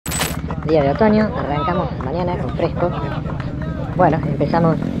Día de otoño, arrancamos mañana con fresco. Bueno,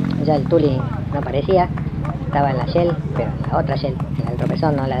 empezamos, ya el tuli no aparecía, estaba en la Shell, pero en la otra Shell, en la del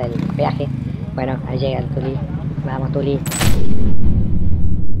tropezón, no la del peaje. Bueno, ahí llega el tuli, vamos tuli.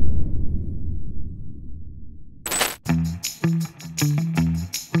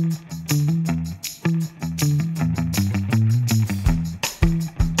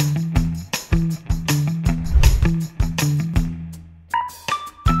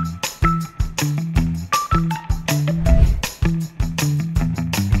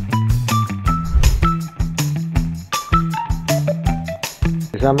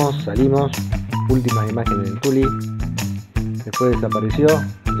 Salimos, últimas imágenes del tuli, después desapareció,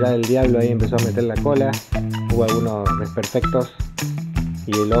 ya el Diablo ahí empezó a meter la cola, hubo algunos desperfectos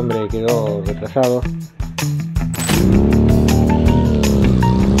y el hombre quedó retrasado.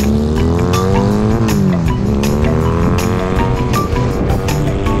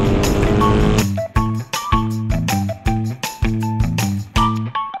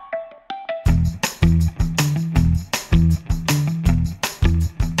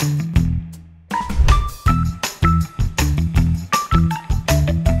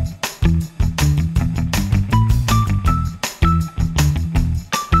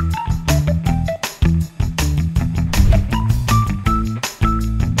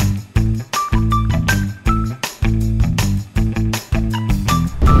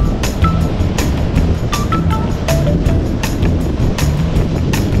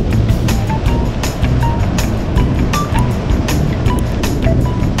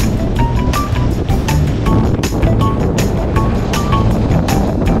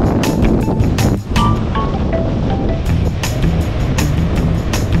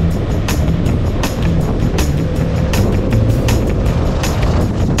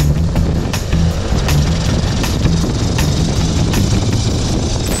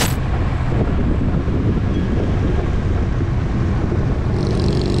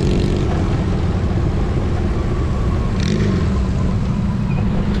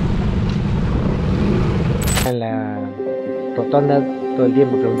 En la rotonda todo el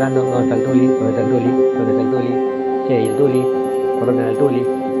tiempo preguntando dónde está el tuli, dónde está el tuli, dónde está el tuli, sí, y el tuli, por dónde está el tuli.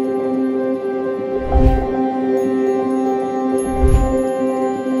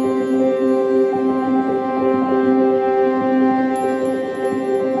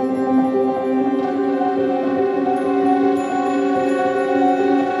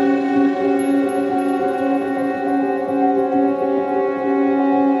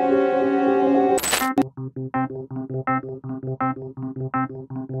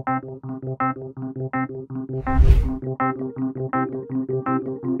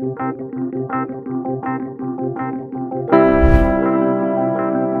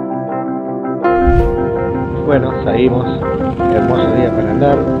 Bueno, salimos, hermoso día para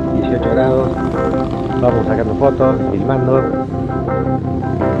andar, 18 grados, vamos sacando fotos, filmando.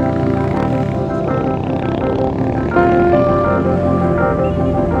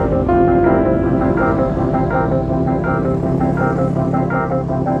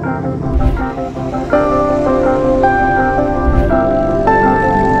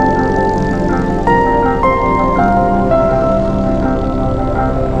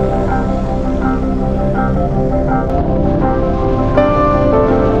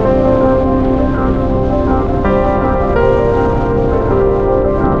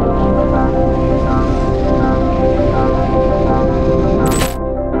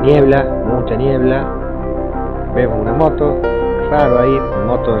 Niebla, mucha niebla, vemos una moto, raro ahí,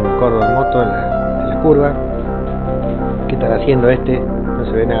 moto en Córdoba, moto en la curva. ¿Qué estará haciendo este? No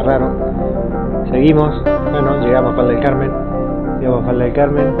se ve nada raro. Seguimos, bueno, llegamos a Falda del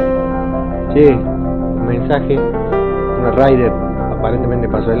Carmen, sí, un mensaje, una rider aparentemente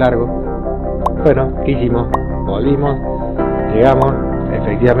pasó de largo. Bueno, ¿qué hicimos? Volvimos, llegamos,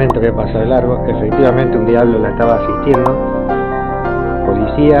 efectivamente había pasado de largo, efectivamente un Diablo la estaba asistiendo.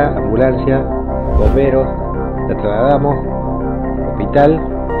 Policía, ambulancia, bomberos, la trasladamos, hospital,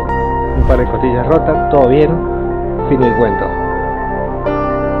 un par de costillas rotas, todo bien, fin del cuento.